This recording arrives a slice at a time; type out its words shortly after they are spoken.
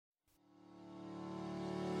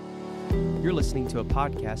You're listening to a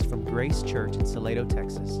podcast from Grace Church in Salado,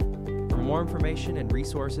 Texas. For more information and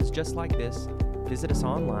resources just like this, visit us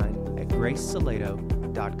online at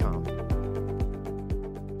gracesalado.com.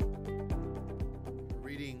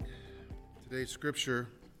 Reading today's scripture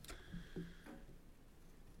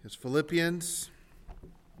is Philippians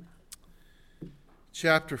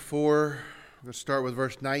chapter 4. We're going to start with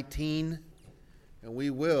verse 19, and we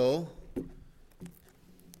will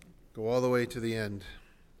go all the way to the end.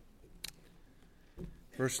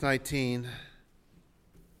 Verse 19.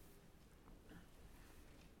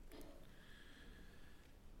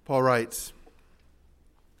 Paul writes,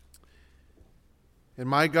 "And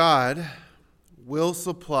my God will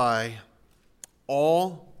supply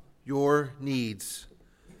all your needs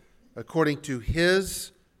according to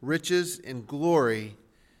His riches in glory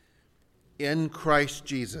in Christ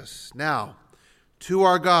Jesus. Now, to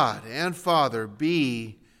our God and Father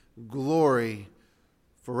be glory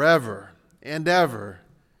forever and ever.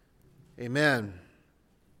 Amen.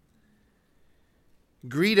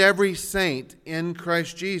 Greet every saint in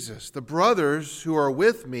Christ Jesus. The brothers who are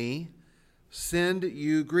with me send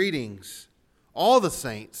you greetings. All the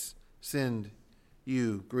saints send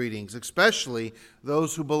you greetings, especially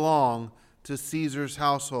those who belong to Caesar's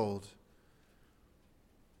household.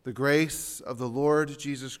 The grace of the Lord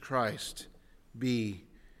Jesus Christ be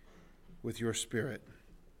with your spirit."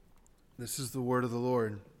 This is the word of the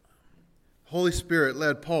Lord. Holy Spirit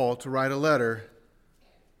led Paul to write a letter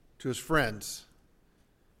to his friends,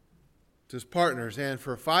 to his partners, and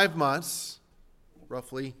for 5 months,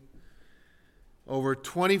 roughly, over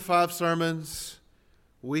 25 sermons,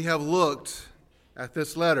 we have looked at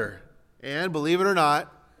this letter. And believe it or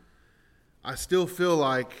not, I still feel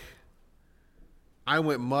like I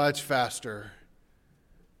went much faster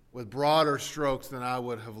with broader strokes than I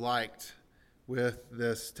would have liked with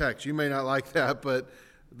this text. You may not like that, but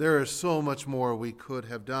there is so much more we could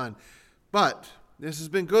have done. But this has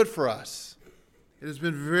been good for us. It has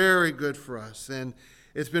been very good for us. And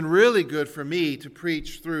it's been really good for me to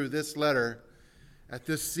preach through this letter at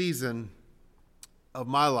this season of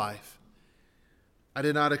my life. I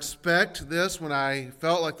did not expect this when I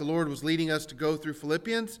felt like the Lord was leading us to go through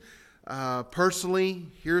Philippians. Personally,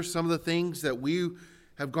 here's some of the things that we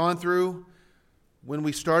have gone through. When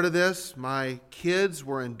we started this, my kids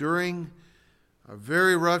were enduring a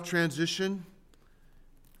very rough transition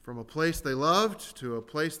from a place they loved to a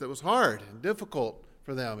place that was hard and difficult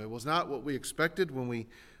for them. It was not what we expected when we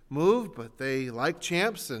moved, but they like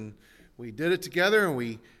champs, and we did it together, and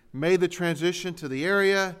we made the transition to the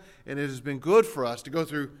area, and it has been good for us to go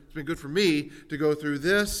through. It's been good for me to go through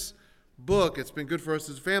this book. It's been good for us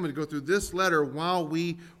as a family to go through this letter while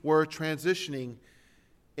we were transitioning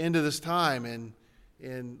into this time and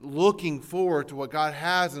looking forward to what God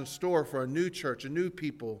has in store for a new church, a new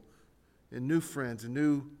people, and new friends, a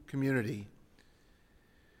new community.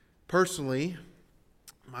 Personally,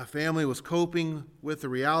 my family was coping with the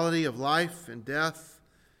reality of life and death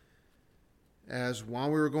as while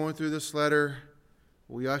we were going through this letter,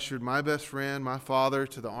 we ushered my best friend, my father,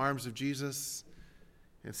 to the arms of Jesus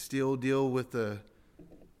and still deal with the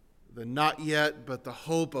not yet, but the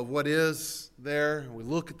hope of what is there. And we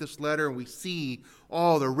look at this letter and we see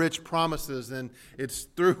all the rich promises, and it's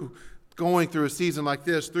through going through a season like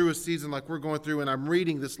this, through a season like we're going through, and I'm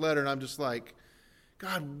reading this letter and I'm just like,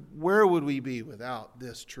 God, where would we be without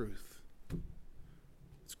this truth?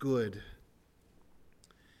 It's good.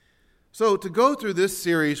 So to go through this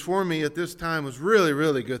series for me at this time was really,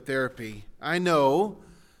 really good therapy. I know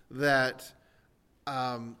that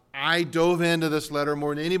I dove into this letter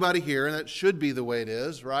more than anybody here, and that should be the way it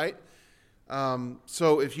is, right?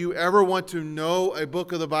 So if you ever want to know a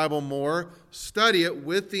book of the Bible more, study it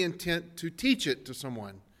with the intent to teach it to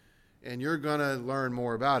someone, and you're going to learn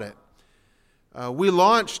more about it. We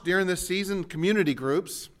launched during this season community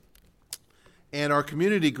groups, and our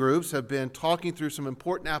community groups have been talking through some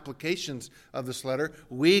important applications of this letter.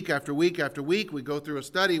 Week after week after week, we go through a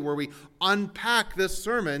study where we unpack this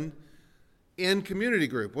sermon in community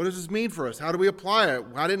group. What does this mean for us? How do we apply it?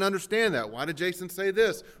 I didn't understand that. Why did Jason say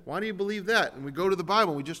this? Why do you believe that? And we go to the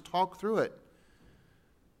Bible and we just talk through it.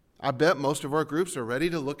 I bet most of our groups are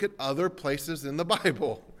ready to look at other places in the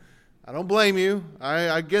Bible. I don't blame you.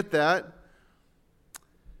 I get that.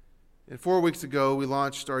 And 4 weeks ago, we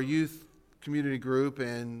launched our youth community group,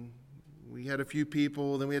 and we had a few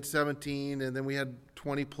people, then we had 17, and then we had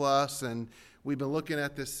 20 plus, and we've been looking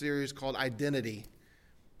at this series called Identity,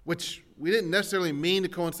 which we didn't necessarily mean to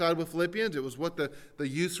coincide with Philippians. It was what the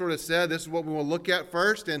youth sort of said. This is what we want to look at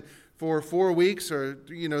first. And for 4 weeks or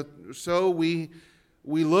so, we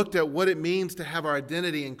we looked at what it means to have our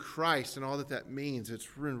identity in Christ and all that that means.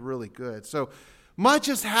 It's really good. So much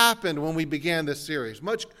has happened when we began this series.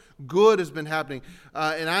 Much good has been happening.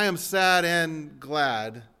 And I am sad and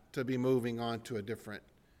glad to be moving on to a different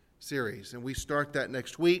series. And we start that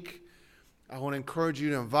next week. I want to encourage you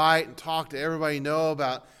to invite and talk to everybody you know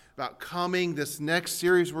about coming. This next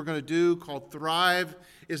series we're going to do called Thrive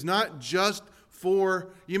is not just for,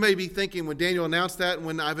 you may be thinking when Daniel announced that and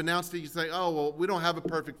when I've announced it, you say, oh, well, we don't have a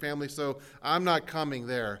perfect family, so I'm not coming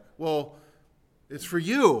there. Well, it's for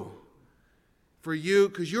you. For you,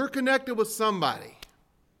 because you're connected with somebody,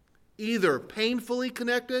 either painfully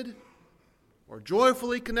connected or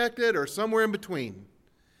joyfully connected or somewhere in between.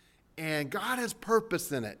 And God has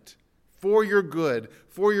purpose in it for your good,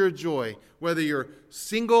 for your joy, whether you're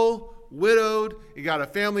single, widowed, you got a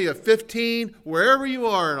family of 15, wherever you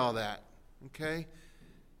are and all that, okay?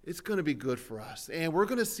 It's going to be good for us. And we're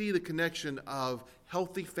going to see the connection of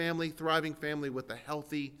healthy family, thriving family with a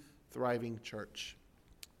healthy, thriving church.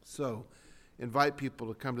 So, invite people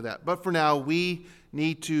to come to that. But for now, we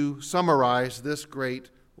need to summarize this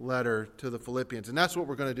great letter to the Philippians. And that's what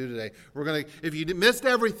we're going to do today. We're going to, if you missed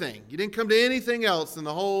everything, you didn't come to anything else in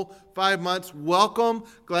the whole 5 months, welcome.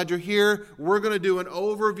 Glad you're here. We're going to do an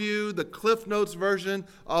overview, the Cliff Notes version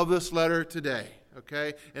of this letter today.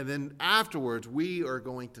 Okay? And then afterwards, we are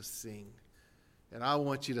going to sing. And I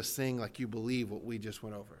want you to sing like you believe what we just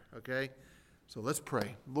went over. Okay? So let's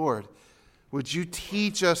pray. Lord, would you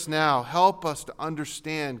teach us now, help us to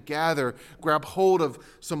understand, gather, grab hold of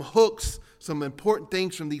some hooks, some important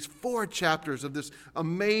things from these 4 chapters of this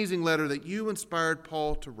amazing letter that you inspired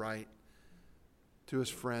Paul to write to his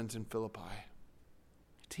friends in Philippi.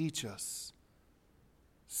 Teach us,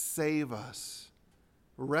 save us,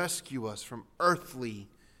 rescue us from earthly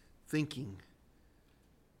thinking,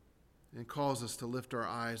 and cause us to lift our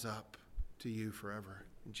eyes up to you forever.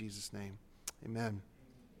 In Jesus' name, amen.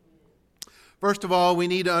 First of all, we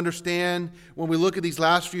need to understand when we look at these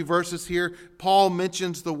last few verses here, Paul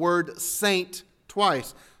mentions the word saint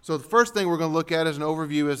twice. So the first thing we're going to look at as an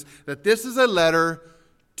overview is that this is a letter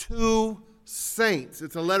to saints.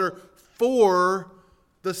 It's a letter for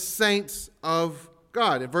the saints of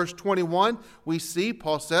God. In verse 21, we see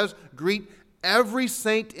Paul says, greet every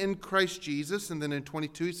saint in Christ Jesus. And then in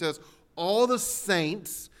 22, he says, all the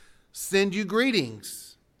saints send you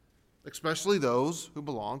greetings, especially those who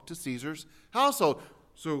belong to Caesar's household.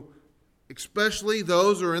 So especially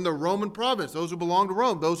those who are in the Roman province, those who belong to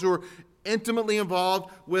Rome, those who are intimately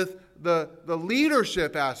involved with the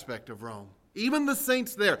leadership aspect of Rome. Even the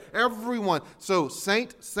saints there, everyone. So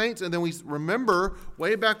saints, and then we remember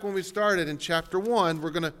way back when we started in chapter 1, we're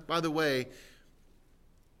going to, by the way,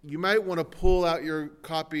 you might want to pull out your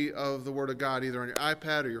copy of the Word of God, either on your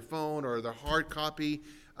iPad or your phone or the hard copy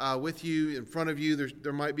with you, in front of you.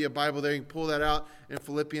 There might be a Bible there. You can pull that out in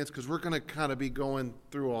Philippians because we're going to kind of be going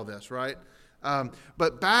through all this, right?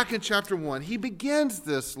 But back in chapter 1, he begins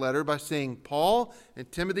this letter by saying, Paul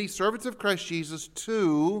and Timothy, servants of Christ Jesus,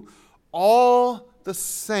 to all the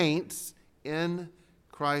saints in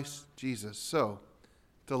Christ Jesus. So,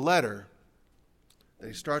 the letter that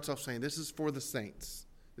he starts off saying, this is for the saints.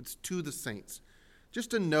 It's to the saints.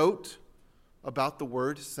 Just a note about the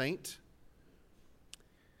word saint.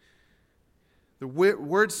 The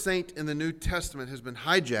word saint in the New Testament has been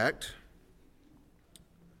hijacked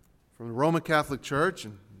from the Roman Catholic Church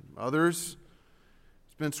and others.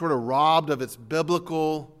 It's been sort of robbed of its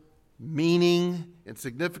biblical meaning and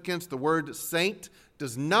significance. The word saint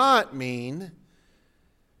does not mean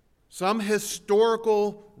some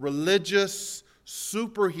historical, religious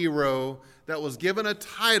superhero that was given a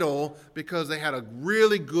title because they had a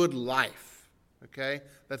really good life. Okay?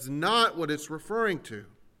 That's not what it's referring to.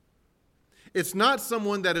 It's not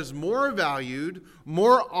someone that is more valued,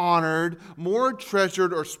 more honored, more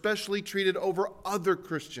treasured, or specially treated over other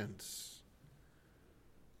Christians.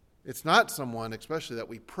 It's not someone, especially, that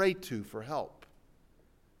we pray to for help.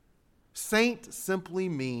 Saint simply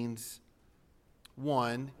means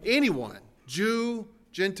anyone, Jew,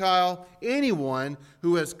 Gentile, anyone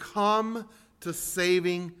who has come to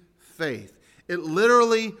saving faith. It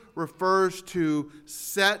literally refers to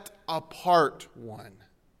set apart one.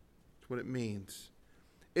 That's what it means.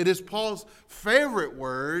 It is Paul's favorite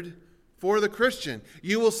word for the Christian.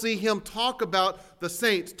 You will see him talk about the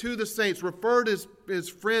saints, to the saints, refer to his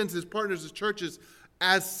friends, his partners, his churches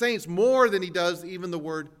as saints more than he does even the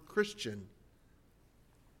word Christian.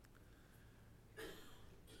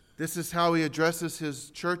 This is how he addresses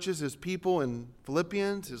his churches, his people in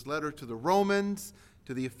Philippians, his letter to the Romans,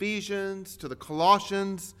 to the Ephesians, to the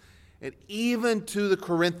Colossians, and even to the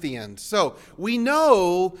Corinthians. So we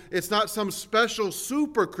know it's not some special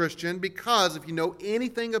super Christian, because if you know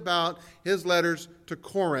anything about his letters to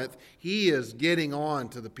Corinth, he is getting on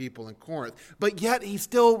to the people in Corinth. But yet he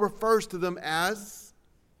still refers to them as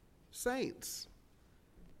saints.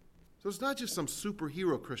 So it's not just some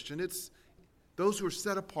superhero Christian. It's those who are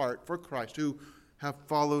set apart for Christ, who have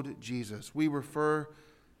followed Jesus. We refer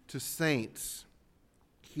to saints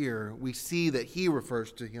here. We see that he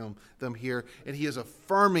refers to them here, and he is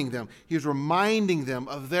affirming them. He is reminding them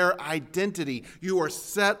of their identity. You are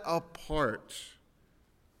set apart.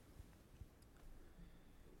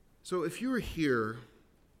 So if you are here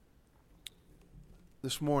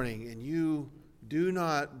this morning and you do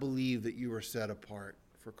not believe that you are set apart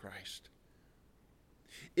for Christ,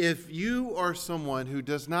 if you are someone who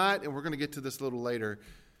does not, and we're going to get to this a little later,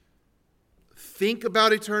 think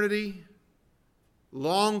about eternity,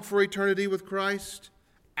 long for eternity with Christ,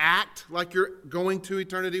 act like you're going to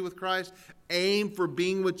eternity with Christ, aim for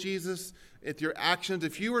being with Jesus at your actions.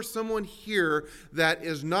 If you are someone here that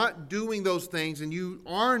is not doing those things and you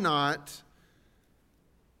are not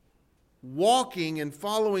walking and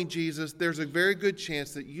following Jesus, there's a very good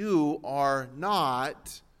chance that you are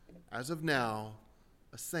not, as of now,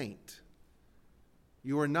 a saint.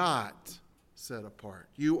 You are not set apart.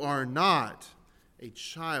 You are not a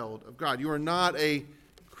child of God. You are not a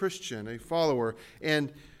Christian, a follower.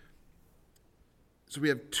 And so we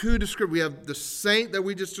have two descriptions. We have the saint that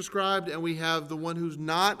we just described, and we have the one who's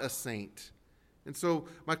not a saint. And so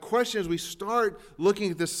my question as we start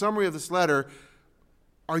looking at this summary of this letter,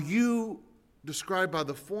 are you described by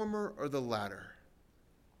the former or the latter?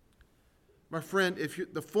 My friend,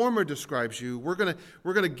 if the former describes you, we're going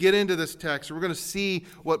to get into this text. We're going to see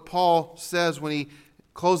what Paul says when he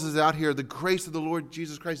closes out here. The grace of the Lord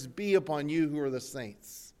Jesus Christ be upon you who are the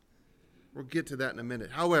saints. We'll get to that in a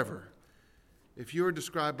minute. However, if you are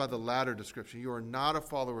described by the latter description, you are not a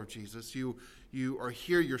follower of Jesus. You are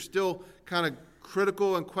here. You're still kind of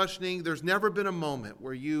critical and questioning. There's never been a moment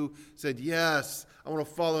where you said, yes, I want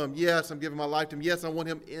to follow him. Yes, I'm giving my life to him. Yes, I want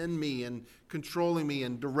him in me and controlling me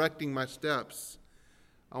and directing my steps.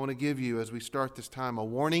 I want to give you, as we start this time, a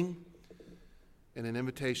warning and an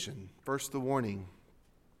invitation. First, the warning.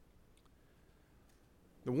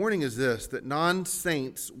 The warning is this, that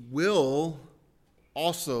non-saints will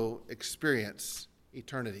also experience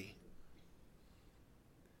eternity.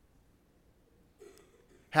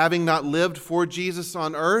 Having not lived for Jesus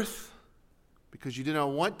on earth, because you did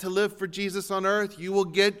not want to live for Jesus on earth, you will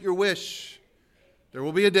get your wish. There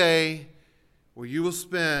will be a day where you will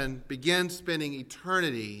begin spending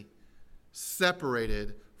eternity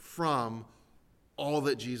separated from all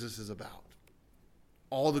that Jesus is about.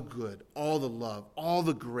 All the good, all the love, all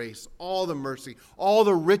the grace, all the mercy, all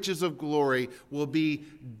the riches of glory will be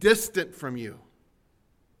distant from you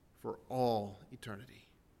for all eternity.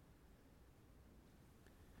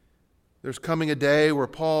 There's coming a day where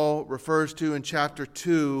Paul refers to in chapter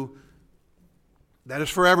 2 that is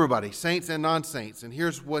for everybody, saints and non-saints. And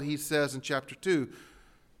here's what he says in chapter 2,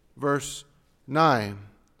 verse 9.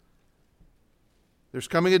 There's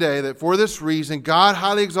coming a day that for this reason God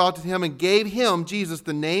highly exalted him and gave him, Jesus,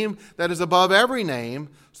 the name that is above every name,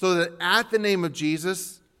 so that at the name of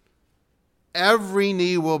Jesus every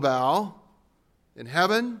knee will bow in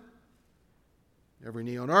heaven, every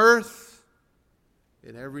knee on earth,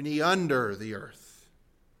 and every knee under the earth.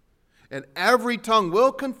 And every tongue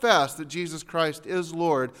will confess that Jesus Christ is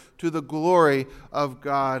Lord, to the glory of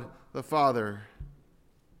God the Father.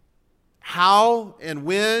 How and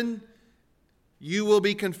when you will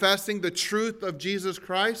be confessing the truth of Jesus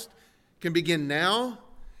Christ can begin now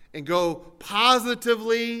and go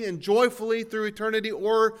positively and joyfully through eternity,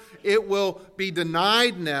 or it will be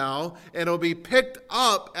denied now and it will be picked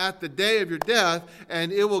up at the day of your death,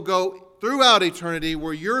 and it will go throughout eternity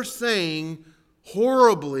where you're saying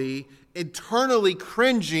horribly, internally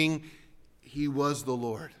cringing, He was the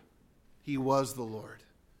Lord. He was the Lord.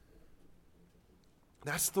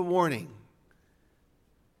 That's the warning.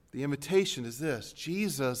 The invitation is this: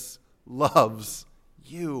 Jesus loves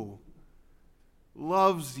you.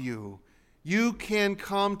 Loves you. You can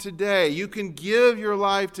come today. You can give your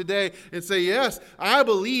life today and say, yes, I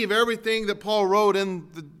believe everything that Paul wrote in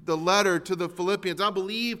the letter to the Philippians. I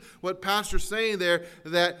believe what Pastor's saying there,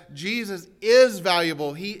 that Jesus is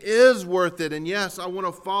valuable. He is worth it. And yes, I want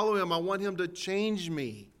to follow him. I want him to change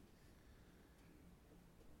me.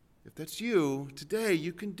 If that's you, today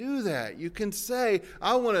you can do that. You can say,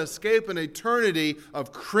 I want to escape an eternity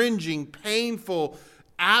of cringing, painful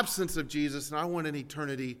absence of Jesus, and I want an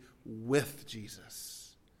eternity with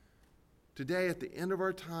Jesus. today at the end of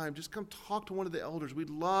our time, just come talk to one of the elders. We'd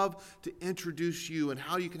love to introduce you and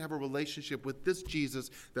how you can have a relationship with this Jesus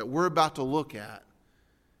that we're about to look at.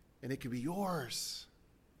 And it could be yours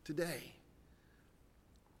today.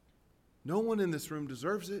 No one in this room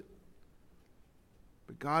deserves it,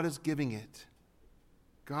 but God is giving it.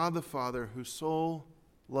 God the Father, who so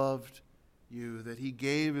loved you that he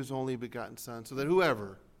gave his only begotten Son, so that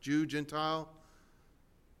whoever, Jew, Gentile,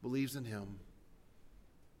 believes in him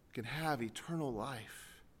can have eternal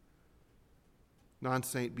life.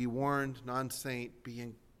 Non-saint, be warned. Non-saint,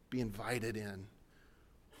 be invited in.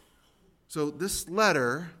 So this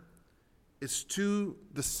letter is to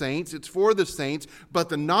the saints. It's for the saints. But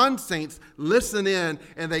the non-saints listen in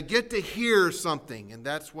and they get to hear something. And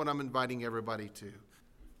that's what I'm inviting everybody to.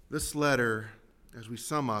 This letter, as we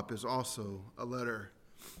sum up, is also a letter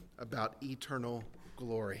about eternal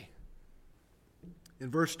glory.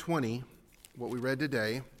 In verse 20, what we read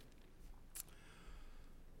today,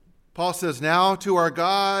 Paul says, "Now to our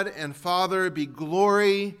God and Father be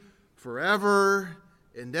glory forever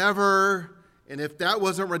and ever." And if that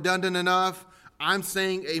wasn't redundant enough, I'm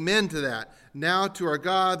saying amen to that. Now to our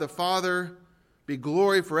God, the Father, be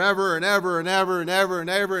glory forever and ever and ever and ever and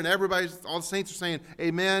ever. And everybody, all the saints are saying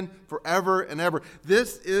amen forever and ever.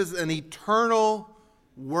 This is an eternal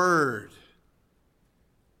word.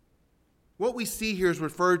 What we see here is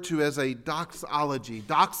referred to as a doxology.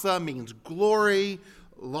 Doxa means glory.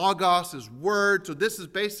 Logos is word. So this is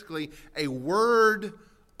basically a word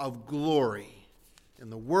of glory.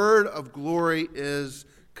 And the word of glory is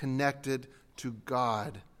connected to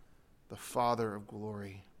God, the Father of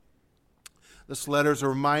glory. This letter is a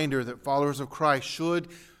reminder that followers of Christ should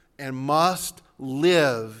and must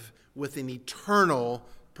live with an eternal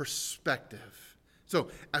perspective. So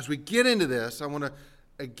as we get into this, I want to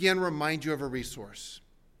again remind you of a resource.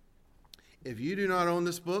 If you do not own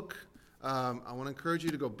this book, I want to encourage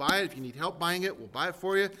you to go buy it. If you need help buying it, we'll buy it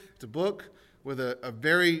for you. It's a book with a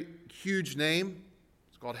very huge name.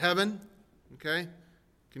 It's called Heaven. Okay?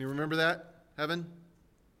 Can you remember that? Heaven?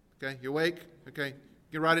 Okay? You awake? Okay?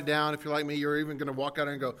 You can write it down. If you're like me, you're even going to walk out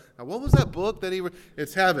and go, now, what was that book that he wrote?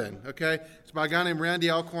 It's Heaven. Okay? It's by a guy named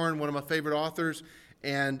Randy Alcorn, one of my favorite authors.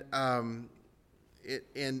 And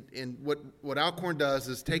what Alcorn does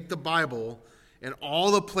is take the Bible and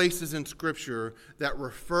all the places in Scripture that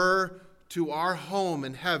refer to our home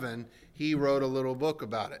in heaven, he wrote a little book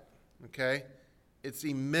about it. Okay? It's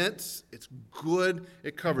immense. It's good.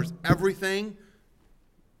 It covers everything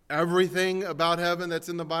about heaven that's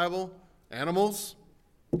in the Bible. Animals,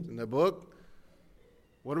 it's in the book.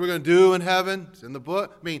 What are we going to do in heaven? It's in the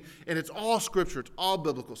book. I mean, and it's all Scripture. It's all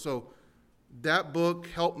biblical. So that book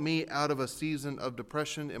helped me out of a season of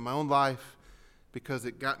depression in my own life because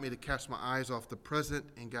it got me to cast my eyes off the present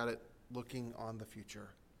and got it looking on the future.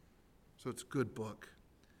 So it's a good book.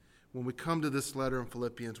 When we come to this letter in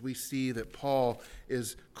Philippians, we see that Paul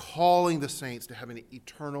is calling the saints to have an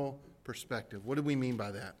eternal perspective. What do we mean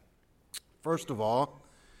by that? First of all,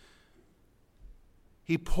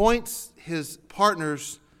 he points his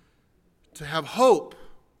partners to have hope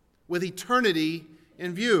with eternity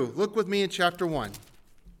in view. Look with me in chapter 1.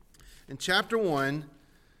 In chapter 1,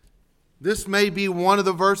 this may be one of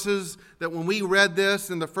the verses that when we read this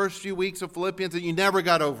in the first few weeks of Philippians that you never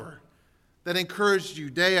got over, that encouraged you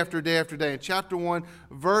day after day after day. In chapter 1,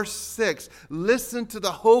 verse 6, listen to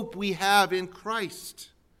the hope we have in Christ.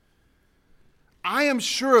 I am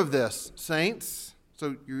sure of this, saints.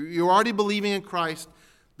 So you're already believing in Christ.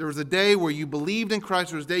 There was a day where you believed in Christ.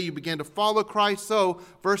 There was a day you began to follow Christ. So,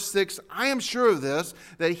 verse 6, I am sure of this,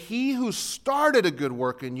 that he who started a good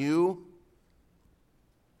work in you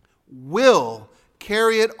will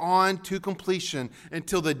carry it on to completion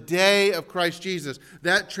until the day of Christ Jesus.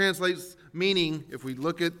 That translates meaning, if we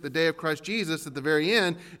look at the day of Christ Jesus at the very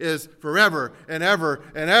end, is forever and ever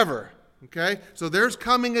and ever. Okay? So there's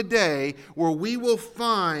coming a day where we will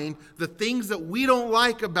find the things that we don't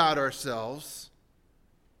like about ourselves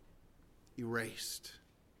erased.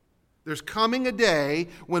 There's coming a day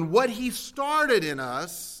when what he started in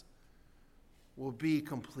us will be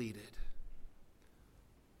completed.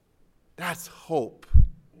 That's hope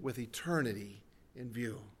with eternity in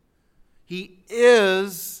view. He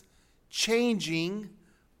is changing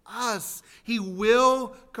us. He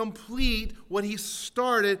will complete what he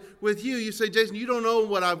started with you. You say, Jason, you don't know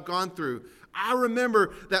what I've gone through. I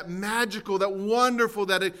remember that magical, that wonderful,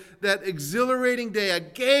 that exhilarating day. I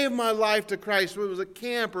gave my life to Christ. It was a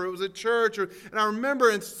camp or it was a church. And I remember,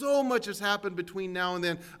 and so much has happened between now and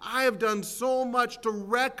then. I have done so much to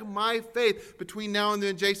wreck my faith between now and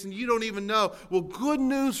then. Jason, you don't even know. Well, good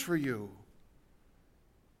news for you.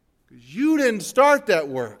 Because you didn't start that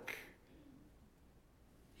work.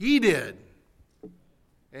 He did.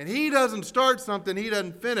 And He doesn't start something He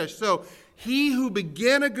doesn't finish. So He who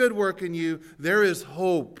began a good work in you, there is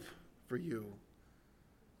hope for you.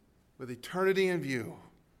 With eternity in view,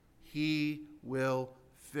 He will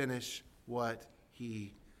finish what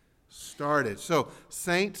He started. So,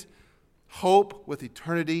 saint, hope with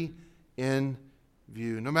eternity in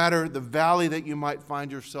view. No matter the valley that you might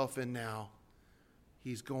find yourself in now,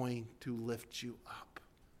 He's going to lift you up.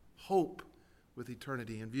 Hope with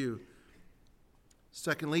eternity in view.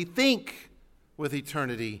 Secondly, think with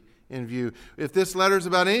eternity in view. If this letter is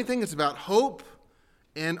about anything, it's about hope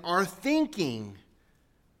and our thinking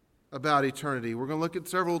about eternity. We're going to look at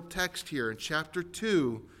several texts here. In chapter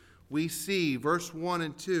 2, we see verse 1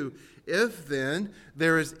 and 2. If then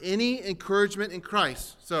there is any encouragement in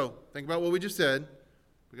Christ. So think about what we just said.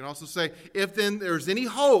 We can also say, if then there's any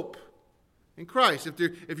hope in Christ.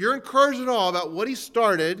 If you're encouraged at all about what He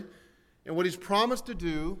started and what He's promised to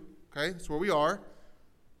do, okay, that's where we are.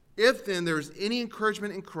 If then there's any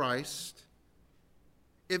encouragement in Christ,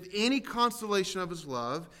 if any consolation of His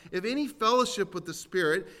love, if any fellowship with the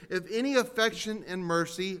Spirit, if any affection and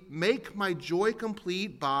mercy, make my joy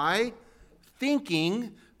complete by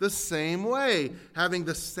thinking the same way, having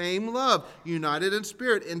the same love, united in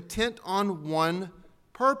spirit, intent on one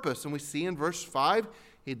purpose. And we see in verse 5,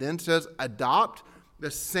 he then says, adopt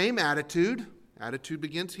the same attitude. Attitude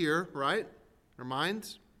begins here, right? Our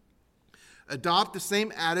minds. Adopt the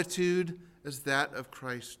same attitude as that of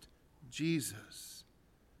Christ Jesus.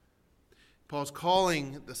 Paul's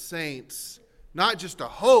calling the saints not just to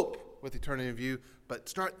hope with eternity in view, but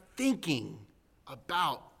start thinking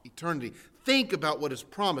about eternity. Think about what is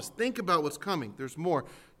promised. Think about what's coming. There's more.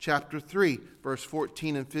 Chapter 3, verse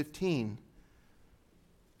 14 and 15.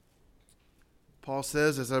 Paul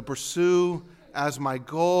says, as I pursue as my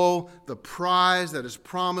goal the prize that is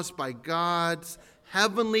promised by God's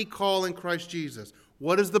heavenly call in Christ Jesus.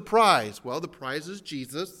 What is the prize? Well, the prize is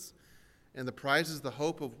Jesus, and the prize is the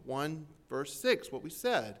hope of 1 verse 6, what we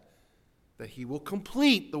said, that He will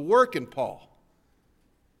complete the work in Paul.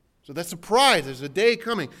 So that's a prize. There's a day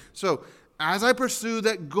coming. So as I pursue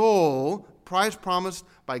that goal, prize promised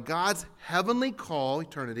by God's heavenly call,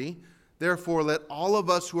 eternity, therefore let all of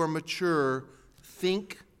us who are mature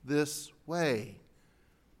think this way.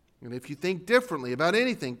 And if you think differently about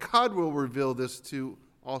anything, God will reveal this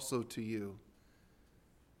also to you.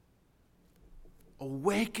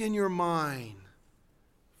 Awaken your mind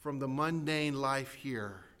from the mundane life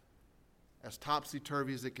here, as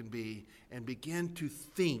topsy-turvy as it can be, and begin to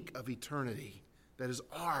think of eternity that is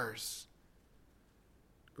ours.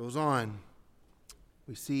 Goes on.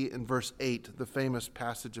 We see in verse 8 the famous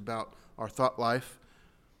passage about our thought life.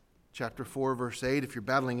 Chapter 4, verse 8, if you're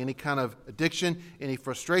battling any kind of addiction, any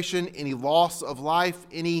frustration, any loss of life,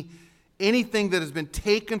 anything that has been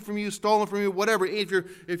taken from you, stolen from you, whatever, if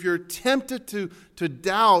you're tempted to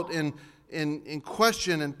doubt and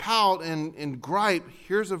question and pout and gripe,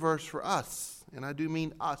 here's a verse for us, and I do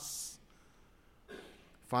mean us.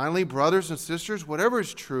 Finally, brothers and sisters, whatever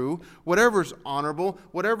is true, whatever is honorable,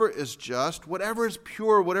 whatever is just, whatever is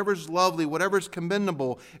pure, whatever is lovely, whatever is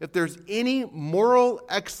commendable, if there's any moral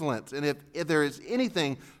excellence, and if there is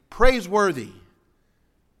anything praiseworthy,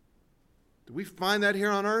 do we find that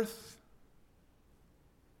here on earth?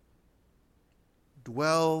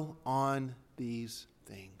 Dwell on these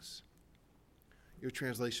things. Your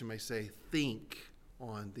translation may say, think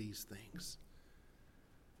on these things.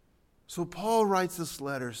 So Paul writes this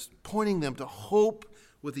letter pointing them to hope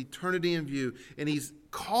with eternity in view. And he's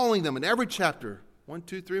calling them in every chapter, 1,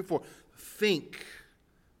 2, 3, and 4, think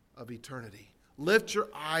of eternity. Lift your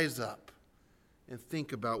eyes up and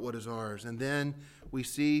think about what is ours. And then we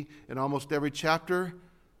see in almost every chapter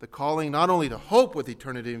the calling not only to hope with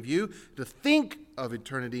eternity in view, to think of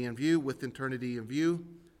eternity in view with eternity in view,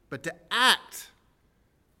 but to act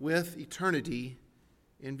with eternity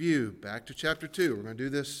in view. Back to chapter 2. We're going to do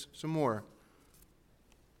this some more.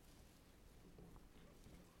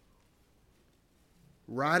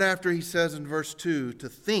 Right after he says in verse 2 to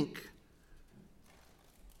think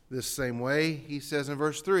this same way, he says in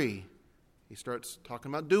verse 3, he starts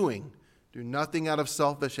talking about doing. Do nothing out of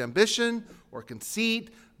selfish ambition or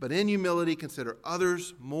conceit, but in humility consider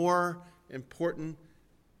others more important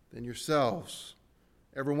than yourselves.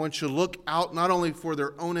 Everyone should look out not only for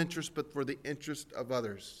their own interest, but for the interest of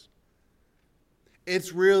others.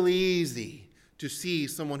 It's really easy to see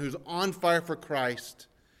someone who's on fire for Christ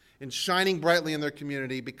and shining brightly in their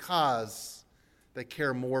community because they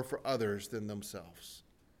care more for others than themselves.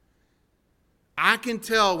 I can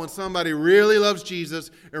tell when somebody really loves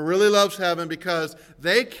Jesus and really loves heaven because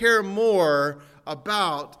they care more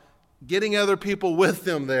about getting other people with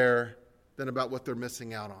them there than about what they're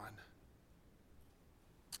missing out on.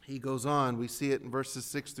 He goes on. We see it in verses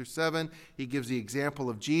 6 through 7. He gives the example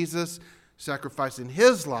of Jesus sacrificing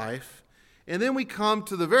his life. And then we come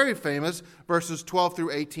to the very famous verses 12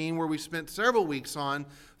 through 18, where we spent several weeks on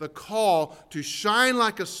the call to shine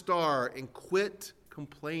like a star and quit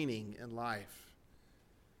complaining in life.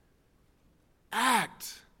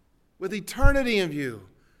 Act with eternity in view.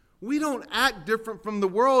 We don't act different from the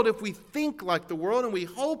world if we think like the world and we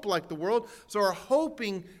hope like the world. So our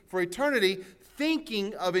hoping for eternity,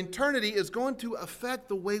 thinking of eternity, is going to affect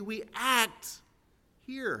the way we act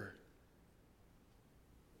here.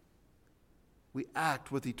 We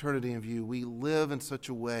act with eternity in view. We live in such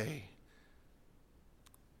a way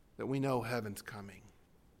that we know heaven's coming.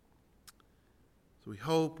 So we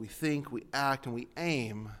hope, we think, we act, and we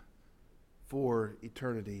aim for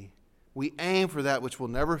eternity. We aim for that which will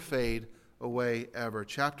never fade away ever.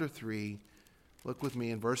 Chapter 3, look with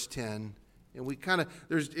me in verse 10. And we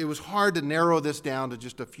it was hard to narrow this down to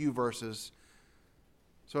just a few verses.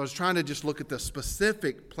 So I was trying to just look at the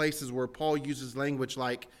specific places where Paul uses language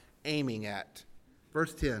like aiming at.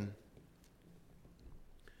 Verse 10.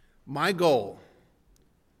 My goal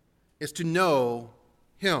is to know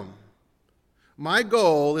him. My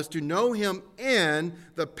goal is to know him and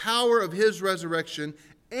the power of his resurrection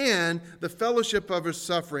and the fellowship of his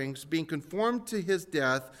sufferings, being conformed to his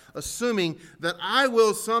death, assuming that I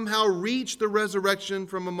will somehow reach the resurrection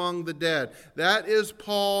from among the dead. That is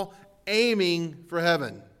Paul aiming for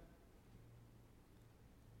heaven.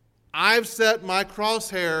 I've set my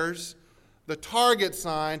crosshairs, the target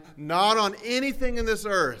sign, not on anything in this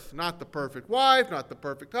earth. Not the perfect wife, not the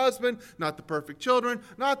perfect husband, not the perfect children,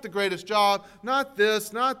 not the greatest job, not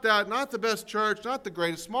this, not that, not the best church, not the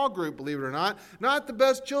greatest small group, believe it or not the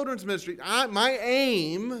best children's ministry. My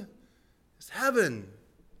aim is heaven.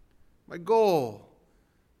 My goal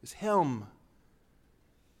is him.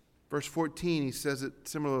 Verse 14, he says it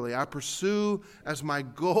similarly. I pursue as my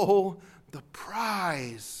goal the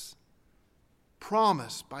prize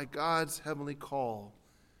promised by God's heavenly call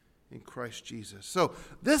in Christ Jesus. So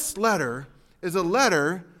this letter is a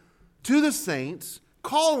letter to the saints,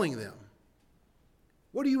 calling them.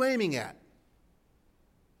 What are you aiming at?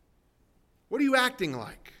 What are you acting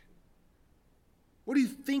like? What are you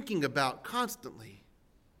thinking about constantly?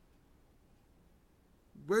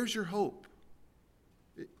 Where's your hope?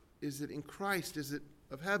 Is it in Christ? Is it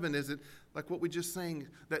of heaven? Is it like what we just sang,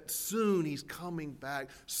 that soon he's coming back,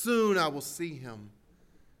 soon I will see him?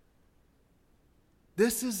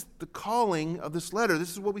 This is the calling of this letter.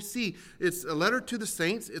 This is what we see. It's a letter to the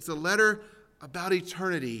saints. It's a letter about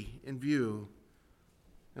eternity in view.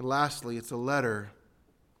 And lastly, it's a letter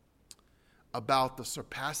about the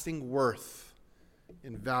surpassing worth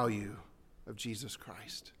and value of Jesus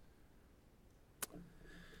Christ.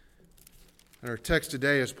 In our text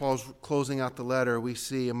today, as Paul's closing out the letter, we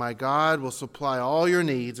see, and my God will supply all your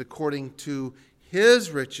needs according to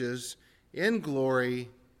his riches in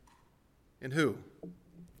glory in who?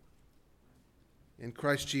 In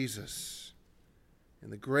Christ Jesus.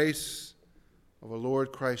 And the grace of our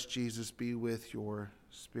Lord Christ Jesus be with your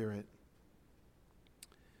spirit.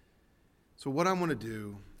 So what I want to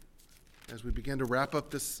do, as we begin to wrap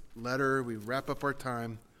up this letter, we wrap up our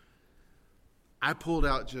time, I pulled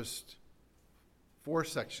out just 4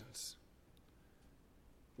 sections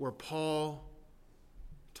where Paul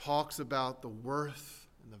talks about the worth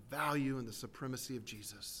and the value and the supremacy of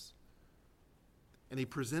Jesus. And he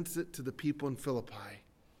presents it to the people in Philippi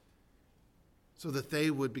so that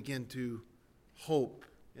they would begin to hope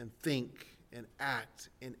and think and act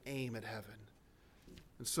and aim at heaven.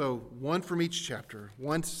 And so one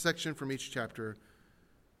section from each chapter,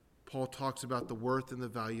 Paul talks about the worth and the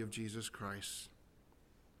value of Jesus Christ.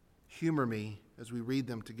 Humor me as we read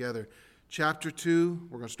them together. Chapter 2,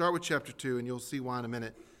 we're going to start with chapter 2, and you'll see why in a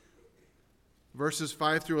minute. Verses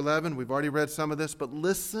 5 through 11, we've already read some of this, but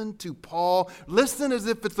listen to Paul. Listen as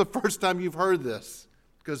if it's the first time you've heard this,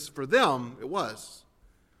 because for them, it was.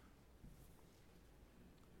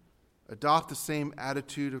 Adopt the same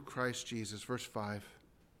attitude of Christ Jesus. Verse 5.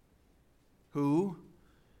 Who,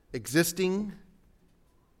 existing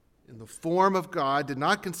in the form of God, did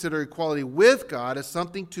not consider equality with God as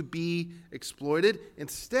something to be exploited.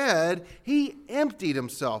 Instead, he emptied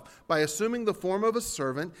himself by assuming the form of a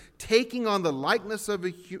servant, taking on the likeness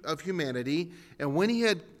of humanity. And when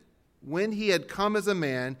he had come as a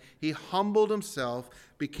man, he humbled himself,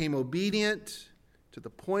 became obedient to the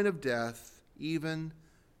point of death, even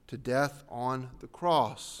to death on the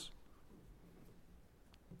cross.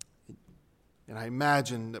 And I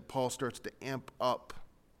imagine that Paul starts to amp up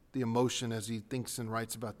the emotion as he thinks and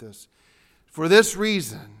writes about this. For this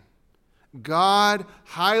reason, God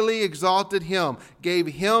highly exalted him, gave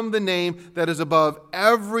him the name that is above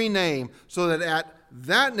every name, so that at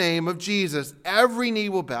that name of Jesus, every knee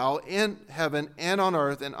will bow in heaven and on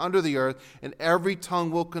earth and under the earth, and every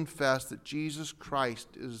tongue will confess that Jesus Christ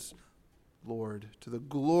is Lord, to the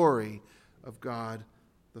glory of God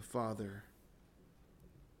the Father.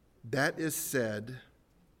 That is said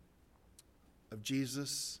of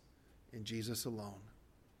Jesus and Jesus alone.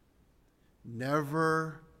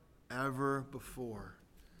 Never, ever before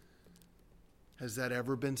has that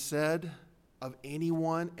ever been said of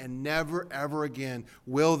anyone, and never, ever again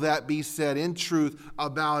will that be said in truth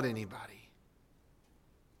about anybody.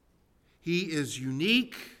 He is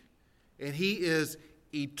unique, and he is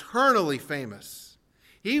eternally famous.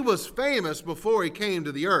 He was famous before he came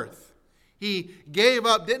to the earth. He gave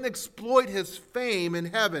up, didn't exploit his fame in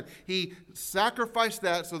heaven. He sacrificed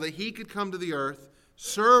that so that he could come to the earth,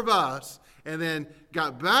 serve us, and then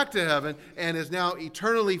got back to heaven and is now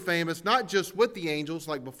eternally famous, not just with the angels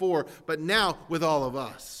like before, but now with all of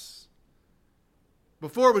us.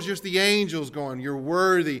 Before it was just the angels going, you're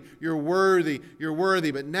worthy, you're worthy, you're worthy.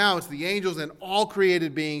 But now it's the angels and all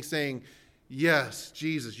created beings saying, yes,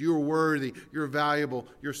 Jesus, you're worthy, you're valuable,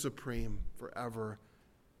 you're supreme forever.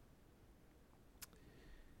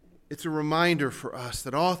 It's a reminder for us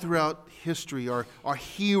that all throughout history our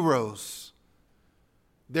heroes,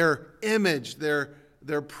 their image,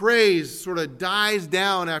 their praise sort of dies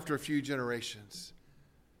down after a few generations.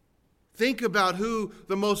 Think about who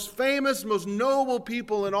the most famous, most noble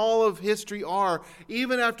people in all of history are.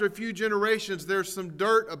 Even after a few generations, there's some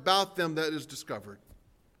dirt about them that is discovered.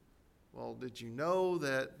 Well, did you know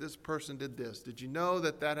that this person did this? Did you know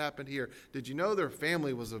that that happened here? Did you know their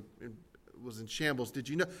family was in shambles? Did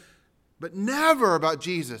you know? But never about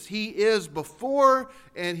Jesus. He is before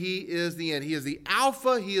and he is the end. He is the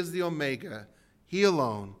Alpha, he is the Omega. He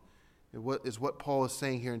alone is what Paul is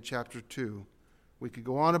saying here in chapter 2. We could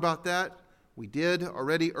go on about that. We did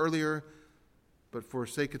already earlier. But for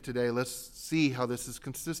sake of today, let's see how this is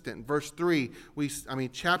consistent. In verse 3,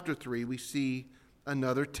 chapter 3, we see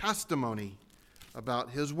another testimony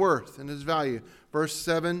about his worth and his value. Verse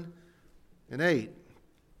 7 and 8.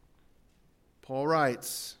 Paul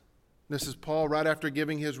writes, this is Paul right after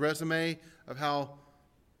giving his resume of how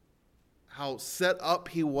set up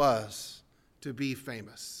he was to be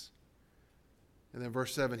famous. And then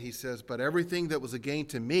verse 7 he says, but everything that was a gain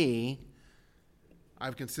to me,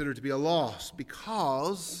 I've considered to be a loss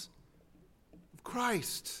because of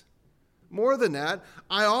Christ. More than that,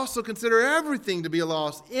 I also consider everything to be a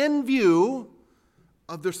loss in view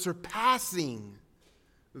of the surpassing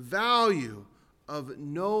value of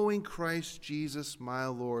knowing Christ Jesus my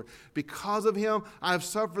Lord. Because of him, I have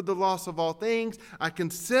suffered the loss of all things. I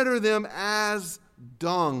consider them as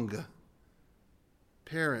dung.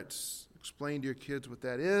 Parents, explain to your kids what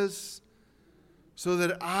that is, so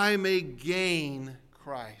that I may gain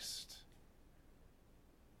Christ.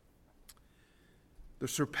 The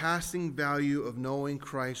surpassing value of knowing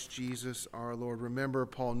Christ Jesus our Lord. Remember,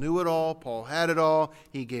 Paul knew it all. Paul had it all.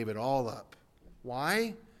 He gave it all up.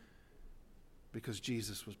 Why? Because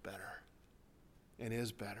Jesus was better and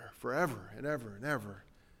is better forever and ever and ever.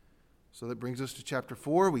 So that brings us to chapter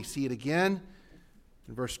 4. We see it again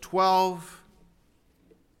in verse 12,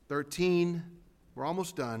 13. We're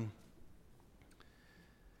almost done.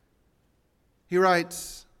 He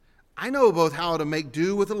writes, I know both how to make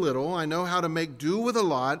do with a little. I know how to make do with a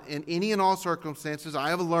lot. In any and all circumstances, I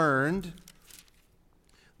have learned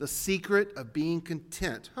the secret of being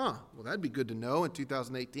content. Well, that'd be good to know in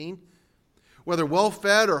 2018. Whether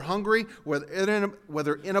well-fed or hungry,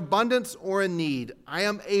 whether in abundance or in need, I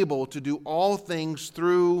am able to do all things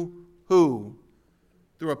through who?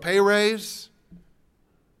 Through a pay raise?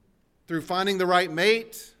 Through finding the right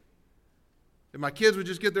mate? If my kids would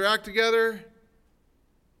just get their act together?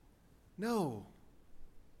 No.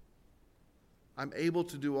 I'm able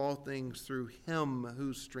to do all things through him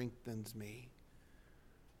who strengthens me.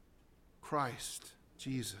 Christ,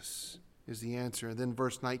 Jesus, is the answer. And then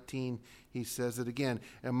verse 19, he says it again.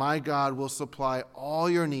 And my God will supply all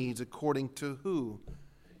your needs according to who?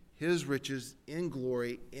 His riches in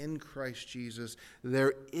glory in Christ Jesus.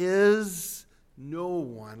 There is no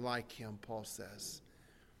one like him, Paul says.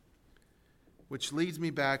 Which leads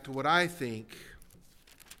me back to what I think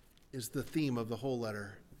is the theme of the whole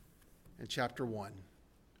letter in chapter 1.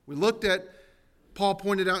 We looked at, Paul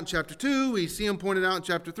pointed out in chapter 2. We see him pointed out in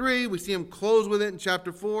chapter 3. We see him close with it in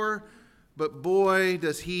chapter 4. But boy,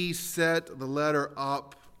 does he set the letter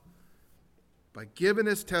up by giving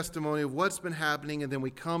his testimony of what's been happening, and then we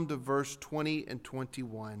come to verse 20 and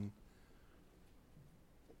 21.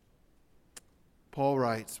 Paul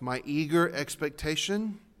writes, "My eager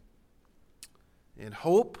expectation and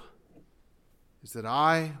hope is that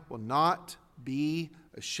I will not be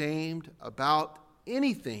ashamed about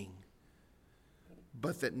anything,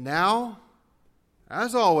 but that now,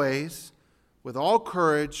 as always, with all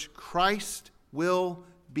courage, Christ will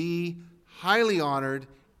be highly honored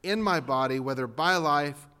in my body, whether by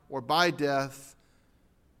life or by death."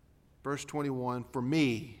 Verse 21, "For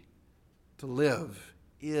me to live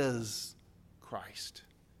is Christ.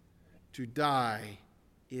 To die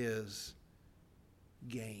is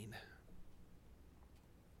gain."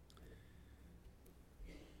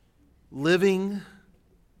 Living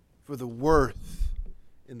for the worth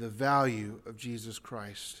and the value of Jesus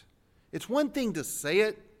Christ. It's one thing to say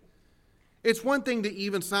it. It's one thing to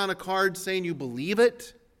even sign a card saying you believe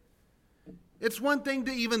it. It's one thing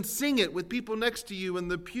to even sing it with people next to you in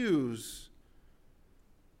the pews.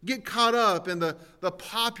 Get caught up in the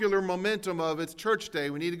popular momentum of it's church day.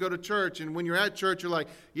 We need to go to church. And when you're at church, you're like,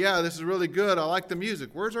 yeah, this is really good. I like the music.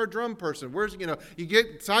 Where's our drum person? You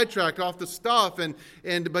get sidetracked off the stuff,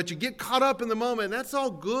 but you get caught up in the moment. And that's all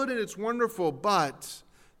good and it's wonderful. But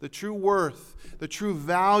the true worth, the true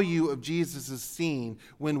value of Jesus is seen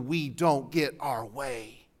when we don't get our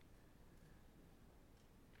way.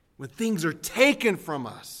 When things are taken from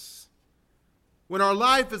us. When our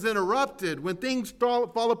life is interrupted, when things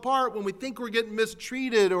fall apart, when we think we're getting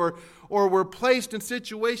mistreated or we're placed in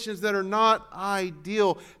situations that are not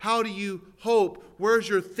ideal. How do you hope? Where's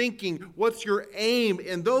your thinking? What's your aim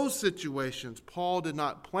in those situations? Paul did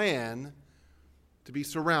not plan to be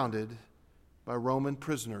surrounded by Roman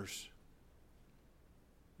prisoners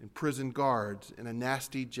and prison guards in a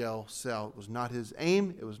nasty jail cell. It was not his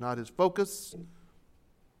aim. It was not his focus.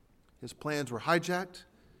 His plans were hijacked.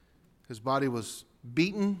 His body was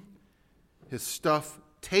beaten, his stuff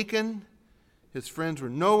taken. His friends were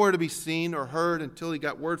nowhere to be seen or heard until he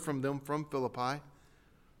got word from them from Philippi.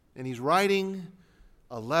 And he's writing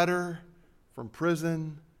a letter from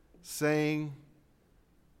prison saying,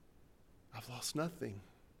 I've lost nothing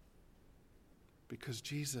because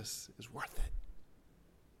Jesus is worth it.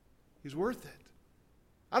 He's worth it.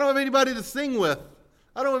 I don't have anybody to sing with.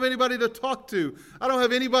 I don't have anybody to talk to. I don't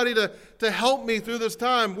have anybody to help me through this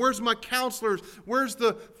time. Where's my counselors? Where's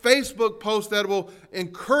the Facebook post that will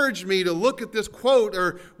encourage me to look at this quote?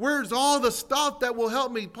 Or where's all the stuff that will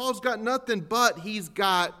help me? Paul's got nothing, but he's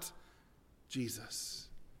got Jesus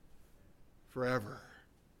forever.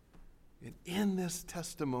 And in this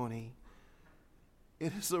testimony,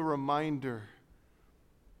 it is a reminder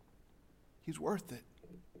he's worth it.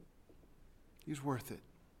 He's worth it.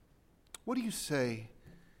 What do you say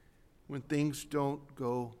when things don't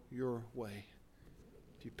go your way?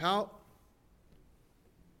 Do you pout?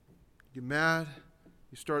 You mad?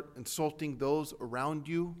 You start insulting those around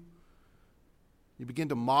you? You begin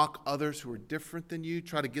to mock others who are different than you,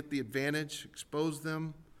 try to get the advantage, expose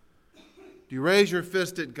them? Do you raise your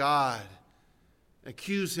fist at God,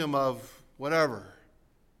 accuse him of whatever?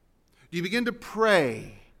 Do you begin to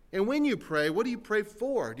pray? And when you pray, what do you pray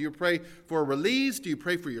for? Do you pray for a release? Do you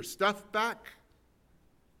pray for your stuff back?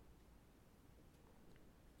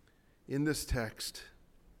 In this text,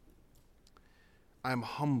 I'm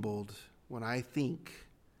humbled when I think,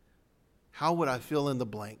 how would I fill in the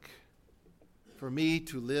blank? For me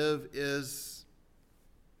to live is,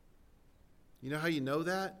 you know how you know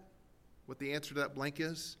that? What the answer to that blank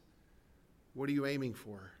is? What are you aiming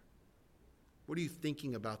for? What are you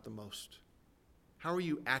thinking about the most? How are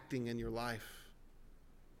you acting in your life?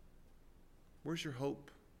 Where's your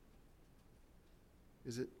hope?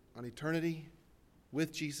 Is it on eternity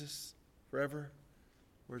with Jesus forever?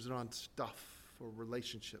 Or is it on stuff or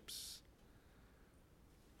relationships?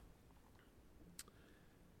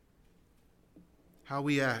 How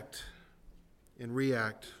we act and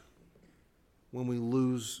react when we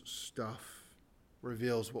lose stuff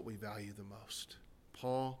reveals what we value the most.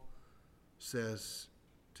 Paul says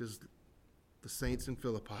to the saints in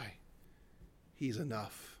Philippi, he's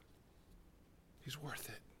enough. He's worth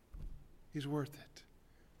it. He's worth it.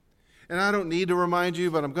 And I don't need to remind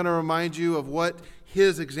you, but I'm going to remind you of what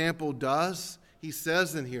his example does. He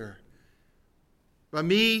says in here, by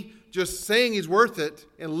me just saying he's worth it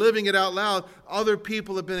and living it out loud, other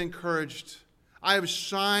people have been encouraged. I have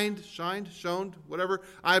shone, whatever.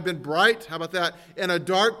 I have been bright, how about that, in a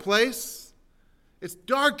dark place. It's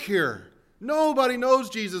dark here. Nobody knows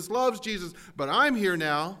Jesus, loves Jesus, but I'm here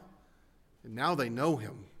now, and now they know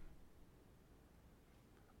him.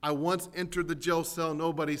 I once entered the jail cell,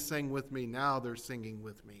 nobody sang with me, now they're singing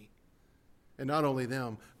with me. And not only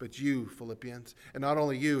them, but you, Philippians. And not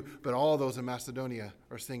only you, but all those in Macedonia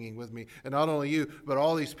are singing with me. And not only you, but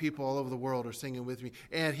all these people all over the world are singing with me.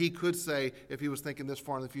 And he could say, if he was thinking this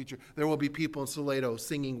far in the future, there will be people in Salado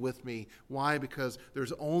singing with me. Why? Because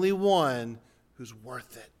there's only one who's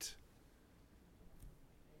worth it.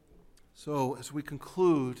 So, as we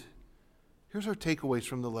conclude, here's our takeaways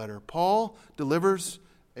from the letter. Paul delivers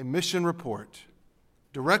a mission report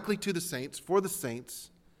directly to the saints, for the saints,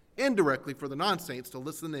 indirectly for the non-saints to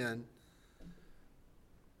listen in.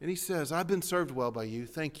 And he says, I've been served well by you.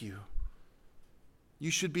 Thank you.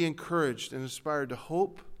 You should be encouraged and inspired to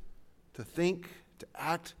hope, to think, to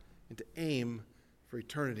act, and to aim for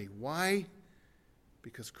eternity. Why?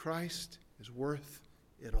 Because Christ is worth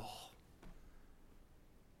it all.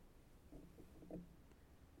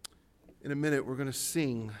 In a minute, we're going to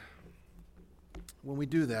sing. When we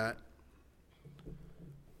do that,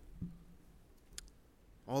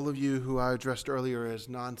 all of you who I addressed earlier as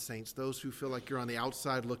non-saints, those who feel like you're on the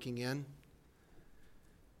outside looking in,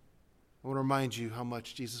 I want to remind you how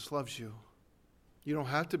much Jesus loves you. You don't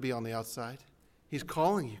have to be on the outside. He's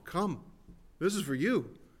calling you. Come. This is for you.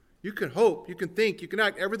 You can hope. You can think. You can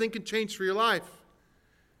act. Everything can change for your life.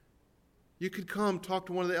 You could come talk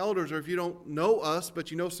to one of the elders, or if you don't know us, but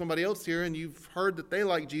you know somebody else here and you've heard that they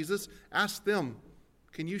like Jesus, ask them,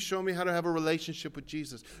 can you show me how to have a relationship with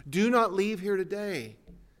Jesus? Do not leave here today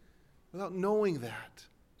without knowing that.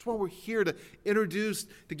 That's why we're here, to introduce,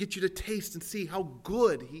 to get you to taste and see how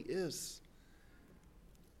good he is.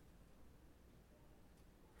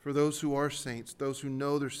 For those who are saints, those who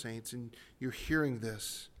know they're saints, and you're hearing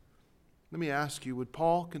this, let me ask you, would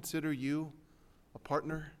Paul consider you a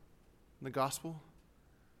partner in the gospel?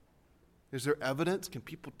 Is there evidence? Can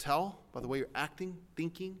people tell by the way you're acting,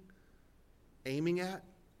 thinking, aiming at?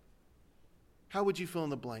 How would you fill in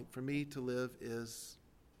the blank? For me to live is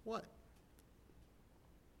what?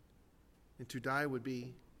 And to die would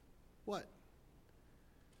be what?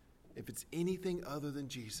 If it's anything other than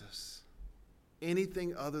Jesus,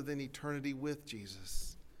 anything other than eternity with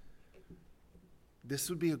Jesus, this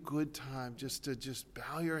would be a good time just to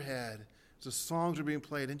bow your head as the songs are being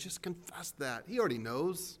played and just confess that. He already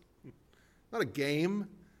knows. Not a game.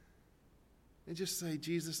 And just say,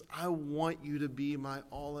 Jesus, I want you to be my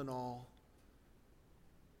all in all.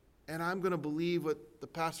 And I'm going to believe what the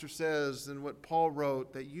pastor says and what Paul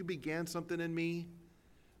wrote, that you began something in me.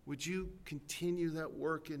 Would you continue that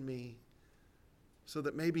work in me so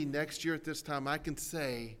that maybe next year at this time I can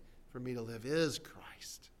say, for me to live is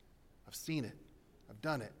Christ. I've seen it. I've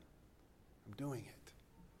done it. I'm doing it.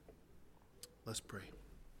 Let's pray.